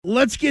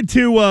let's get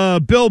to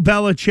Bill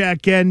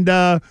Belichick.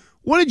 And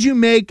what did you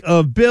make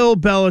of Bill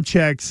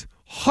Belichick's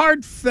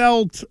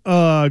heartfelt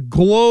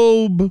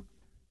globe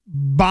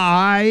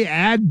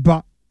ad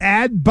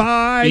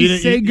buy,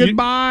 say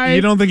goodbye?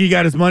 You don't think he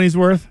got his money's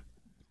worth?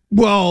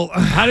 Well,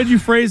 how did you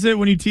phrase it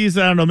when you teased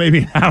it? I don't know, maybe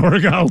an hour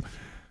ago.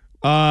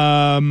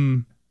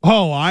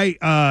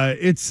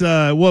 It's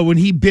when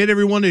he bid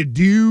everyone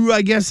adieu,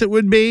 I guess it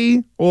would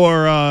be,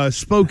 or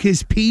spoke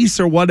his piece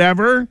or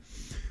whatever.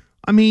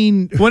 I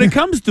mean, when it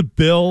comes to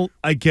Bill,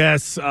 I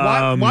guess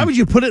why would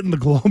you put it in the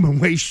Globe and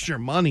waste your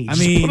money?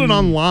 Just put it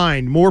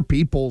online. More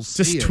people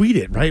see it. Tweet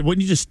it, right?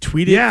 Wouldn't you just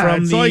tweet it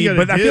from that's all you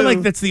gotta do. I feel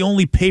like that's the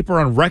only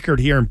paper on record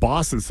here in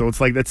Boston, so it's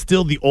like that's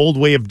still the old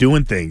way of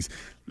doing things.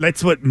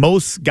 That's what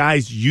most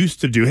guys used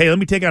to do. Hey, let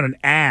me take out an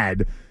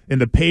ad in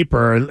the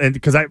paper, and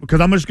because I'm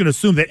just going to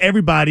assume that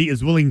everybody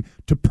is willing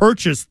to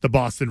purchase the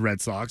Boston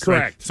Red Sox.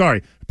 Correct. Right?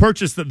 Sorry,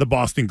 purchase the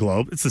Boston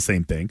Globe. It's the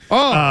same thing.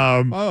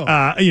 Or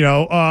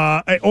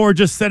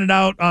just send it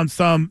out on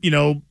some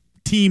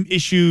team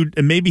issued,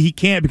 and maybe he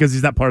can't because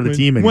he's not part of the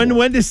team anymore.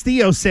 When does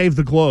Theo save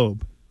the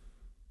Globe?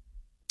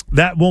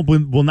 That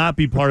will not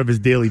be part of his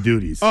daily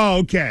duties. Oh,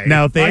 okay.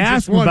 Now, if they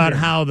ask him about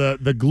how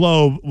the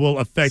Globe will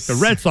affect the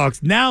Red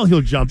Sox, now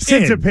he'll jump in.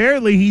 Since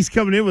apparently he's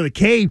coming in with a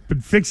cape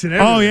and fixing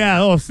everything. Oh,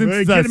 yeah.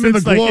 Since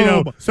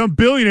some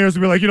billionaires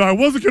will be like, I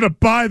wasn't going to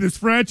buy this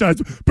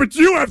franchise, but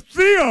you have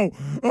Theo.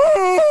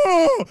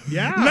 Oh,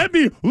 yeah. Let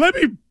me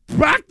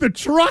back the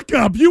truck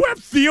up. You have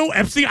Theo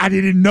Epstein. I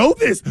didn't know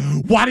this.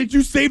 Why did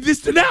you save this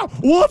to now?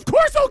 Well, of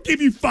course I'll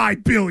give you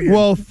 $5 billion.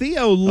 Well,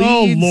 Theo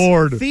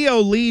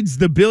leads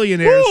the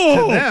billionaires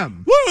to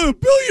them. Whoa,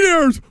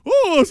 billionaires.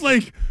 Oh, it's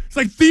like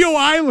Theo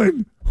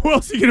Island. Who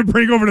else are you gonna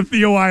bring over to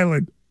Theo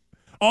Island?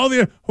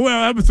 Having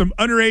some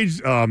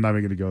underage. Oh, I'm not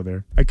even gonna go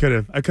there. I could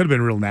have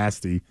been real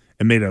nasty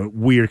and made a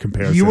weird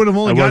comparison. You would have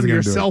only gotten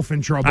yourself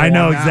in trouble. I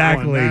know on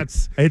exactly. I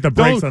hit the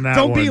brakes on that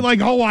one. Don't be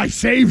like, I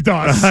saved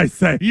us. I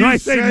saved me.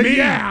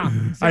 Yeah,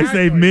 exactly. I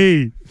saved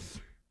me.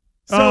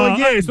 So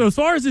again, so as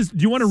far as this,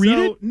 do you want to read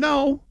it?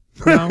 No.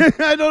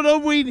 I don't know.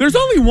 There's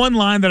only one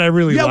line that I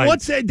really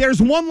like. Yeah, there's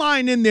one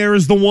line in there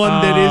is the one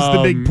that is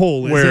the big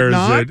pull. Where is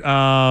it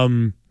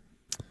not?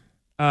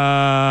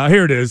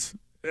 Here it is.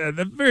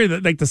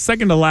 The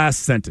second to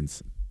last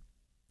sentence.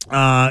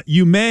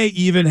 You may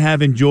even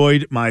have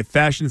enjoyed my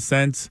fashion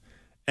sense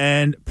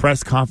and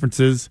press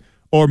conferences,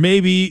 or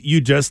maybe you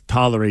just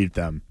tolerate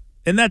them.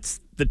 And that's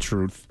the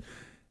truth.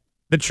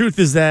 The truth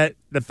is that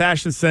the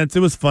fashion sense, it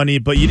was funny,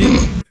 but you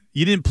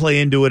didn't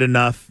play into it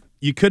enough.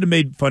 You could have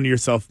made fun of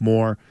yourself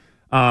more.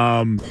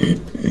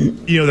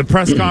 The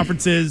press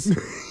conferences,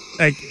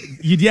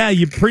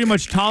 you pretty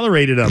much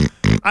tolerated them.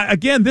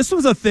 Again, this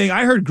was a thing.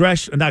 I heard I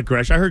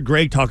heard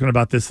Greg talking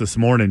about this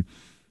morning,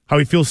 how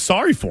he feels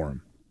sorry for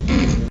him.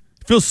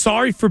 Feels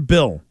sorry for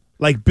Bill.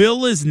 Like,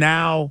 Bill is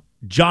now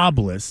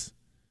jobless,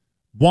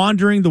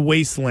 wandering the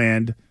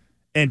wasteland,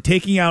 and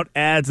taking out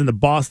ads in the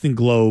Boston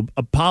Globe,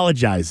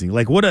 apologizing.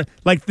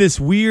 Like this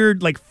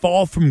weird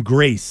fall from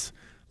grace.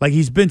 Like,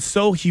 he's been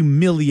so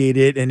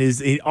humiliated, and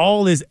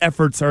all his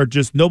efforts are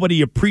just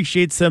nobody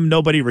appreciates him,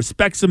 nobody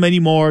respects him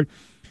anymore.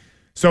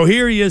 So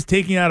here he is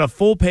taking out a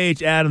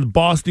full-page ad in the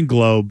Boston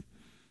Globe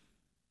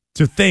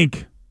to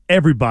thank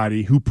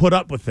everybody who put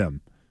up with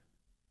him.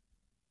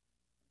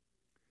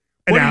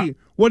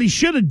 What he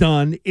should have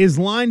done is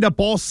lined up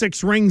all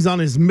 6 rings on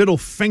his middle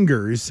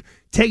fingers,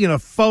 taken a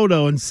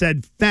photo, and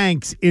said,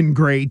 "Thanks,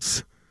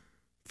 ingrates.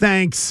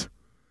 Thanks.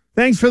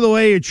 Thanks for the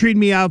way you treated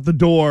me out the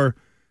door.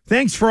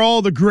 Thanks for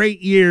all the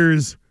great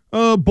years.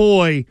 Oh,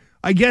 boy.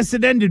 I guess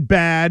it ended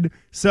bad.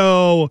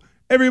 So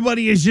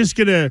everybody is just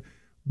going to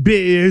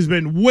has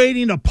been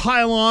waiting to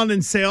pile on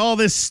and say all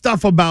this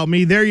stuff about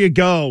me. There you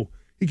go."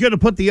 He could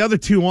have put the other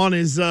 2 on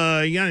his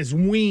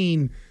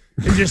ween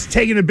and just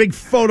taking a big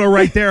photo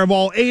right there of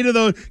all 8 of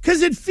those.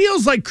 Because it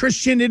feels like,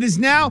 Christian, it is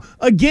now,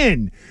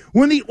 again,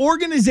 when the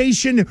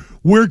organization,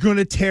 we're going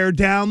to tear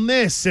down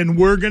this, and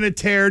we're going to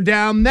tear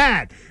down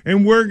that,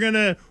 and we're going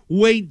to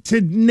wait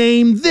to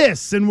name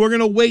this, and we're going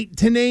to wait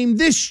to name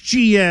this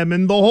GM,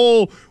 and the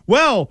whole,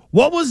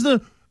 what was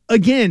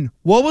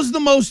the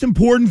most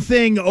important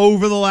thing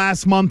over the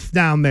last month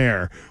down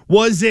there?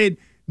 Was it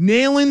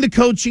nailing the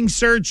coaching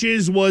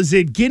searches? Was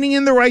it getting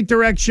in the right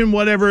direction?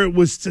 Whatever it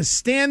was, to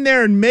stand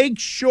there and make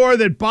sure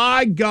that,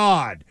 by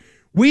God,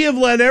 we have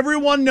let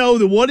everyone know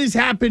that what has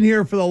happened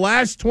here for the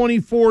last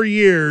 24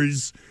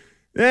 years,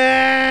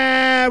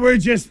 we're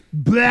just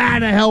blah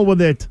to hell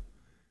with it.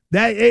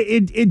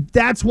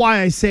 That's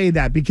why I say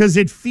that, because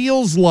it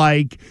feels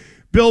like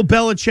Bill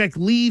Belichick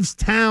leaves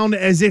town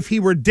as if he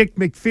were Dick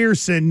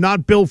McPherson,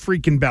 not Bill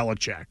freaking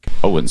Belichick.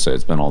 I wouldn't say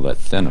it's been all that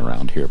thin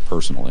around here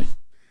personally.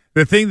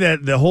 The thing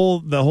that the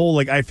whole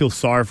I feel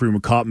sorry for him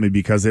caught me,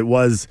 because it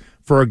was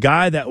for a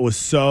guy that was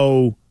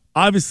so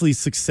obviously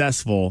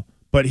successful,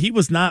 but he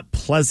was not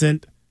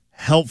pleasant,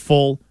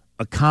 helpful,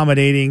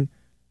 accommodating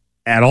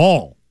at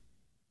all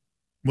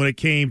when it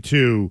came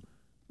to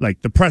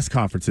the press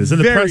conferences. And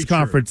the press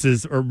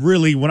conferences are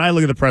really, when I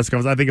look at the press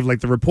conferences, I think of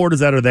the reporters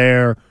that are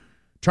there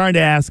trying to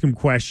ask him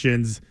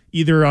questions,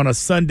 either on a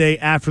Sunday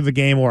after the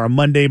game or a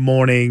Monday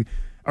morning,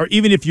 or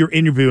even if you're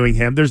interviewing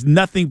him, there's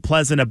nothing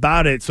pleasant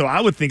about it. So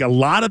I would think a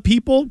lot of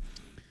people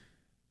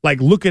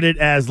look at it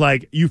as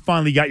you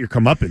finally got your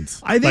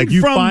comeuppance. I think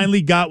you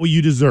finally got what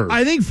you deserve.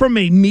 I think from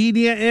a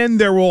media end,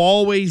 there will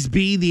always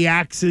be the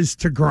axes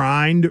to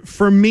grind.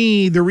 For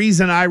me, the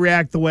reason I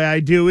react the way I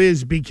do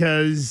is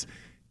because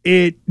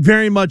it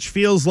very much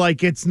feels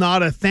like it's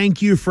not a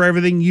thank you for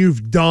everything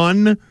you've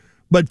done,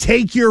 but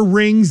take your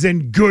rings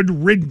and good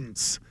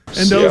riddance.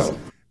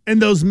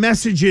 And those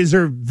messages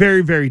are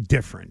very, very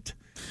different.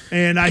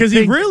 And I think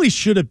he really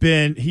should have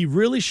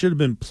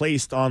been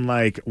placed on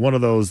one of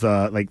those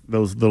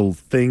those little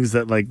things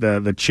that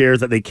the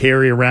chairs that they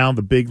carry around,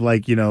 the big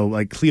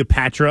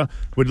Cleopatra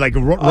would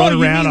run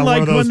around on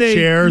one of those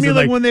chairs,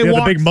 and when they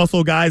walked, the big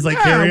muscle guys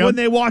carry them. When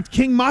they walked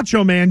King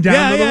Macho Man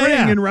down to the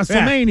ring in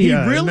WrestleMania.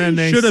 Yeah. He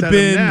really should have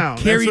been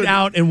carried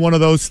out in one of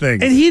those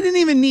things. And he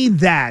didn't even need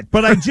that,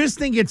 but I just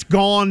think it's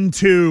gone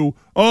to,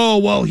 oh,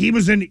 well, he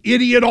was an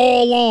idiot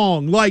all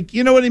along.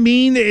 You know what I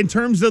mean? In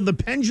terms of the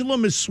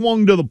pendulum is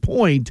swung to the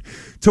point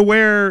to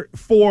where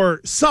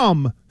for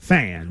some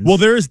fans. Well,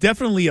 there is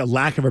definitely a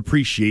lack of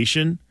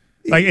appreciation.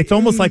 It's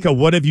almost like a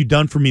what have you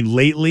done for me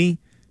lately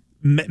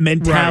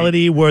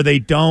mentality, right, where they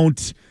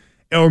don't,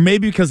 or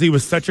maybe because he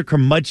was such a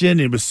curmudgeon,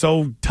 it was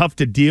so tough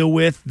to deal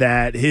with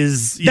that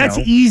easy.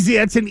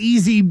 That's an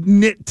easy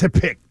nit to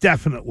pick,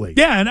 definitely.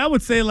 Yeah, and I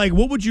would say,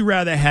 what would you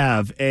rather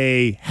have?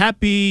 A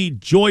happy,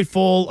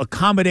 joyful,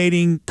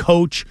 accommodating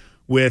coach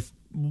with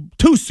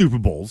 2 Super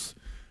Bowls,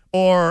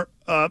 or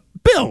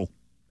Bill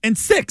and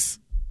 6?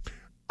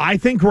 I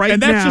think now,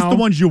 and that's just the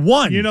ones you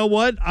won. You know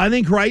what? I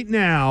think right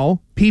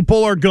now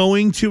people are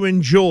going to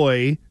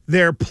enjoy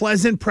their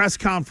pleasant press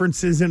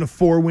conferences in a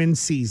 4-win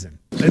season.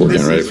 We're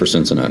getting ready for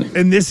Cincinnati.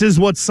 And this is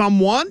what some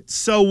want,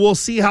 so we'll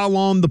see how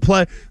long the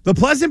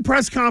pleasant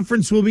press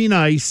conference will be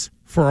nice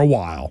for a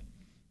while.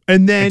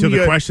 And then until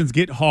the questions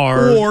get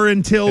hard, or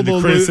until the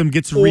criticism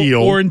gets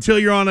real, or until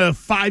you're on a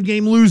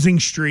 5-game losing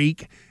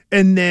streak,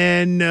 and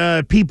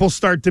then people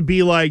start to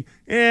be like,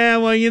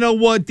 well, you know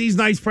what? These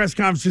nice press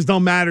conferences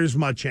don't matter as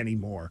much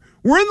anymore.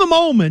 We're in the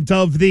moment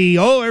of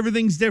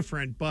everything's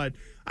different, but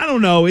I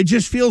don't know. It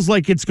just feels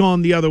like it's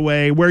gone the other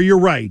way, where you're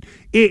right.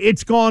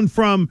 It's gone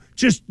from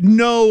just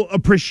no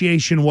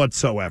appreciation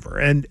whatsoever,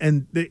 and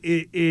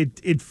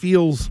it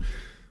feels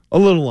a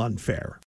little unfair.